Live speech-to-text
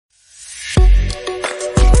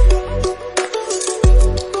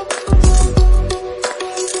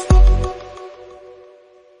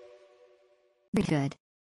Very good.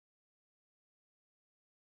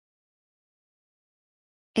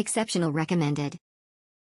 Exceptional. Recommended.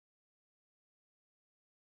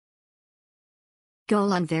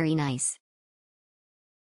 Goal on. Very nice.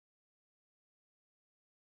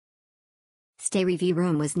 Stay review.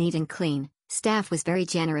 Room was neat and clean. Staff was very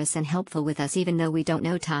generous and helpful with us even though we don't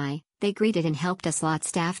know Thai. They greeted and helped us lot.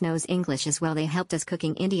 Staff knows English as well. They helped us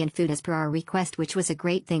cooking Indian food as per our request, which was a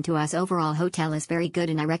great thing to us. Overall hotel is very good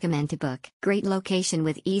and I recommend to book. Great location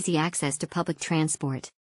with easy access to public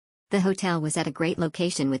transport. The hotel was at a great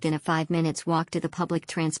location within a 5 minutes walk to the public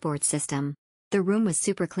transport system. The room was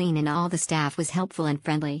super clean and all the staff was helpful and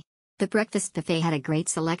friendly. The breakfast buffet had a great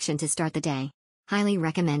selection to start the day. Highly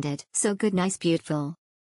recommended. So good, nice, beautiful.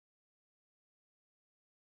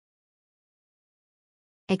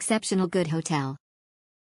 Exceptional. Good hotel.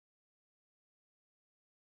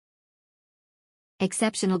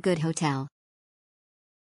 Exceptional. Good hotel.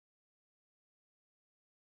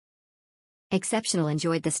 Exceptional.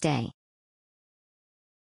 Enjoyed the stay.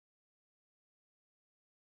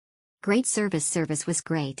 Great service. Service was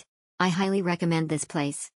great. I highly recommend this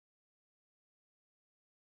place.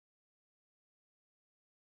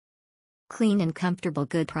 Clean and comfortable.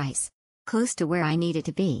 Good price. Close to where I needed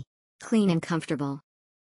to be. Clean and comfortable.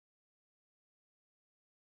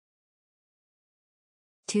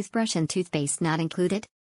 Toothbrush and toothpaste not included.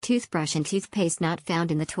 Toothbrush and toothpaste not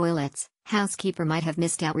found in the toilets. Housekeeper might have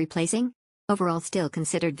missed out replacing. Overall still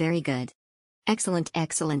considered very good. Excellent.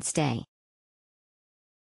 Excellent stay.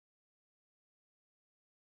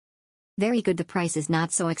 Very good. The price is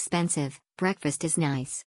not so expensive. Breakfast is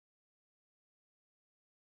nice.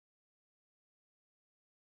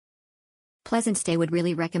 Pleasant stay. Would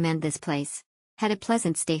really recommend this place. Had a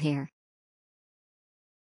pleasant stay here.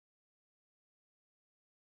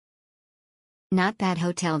 Not bad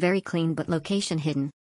hotel. Very clean but location hidden.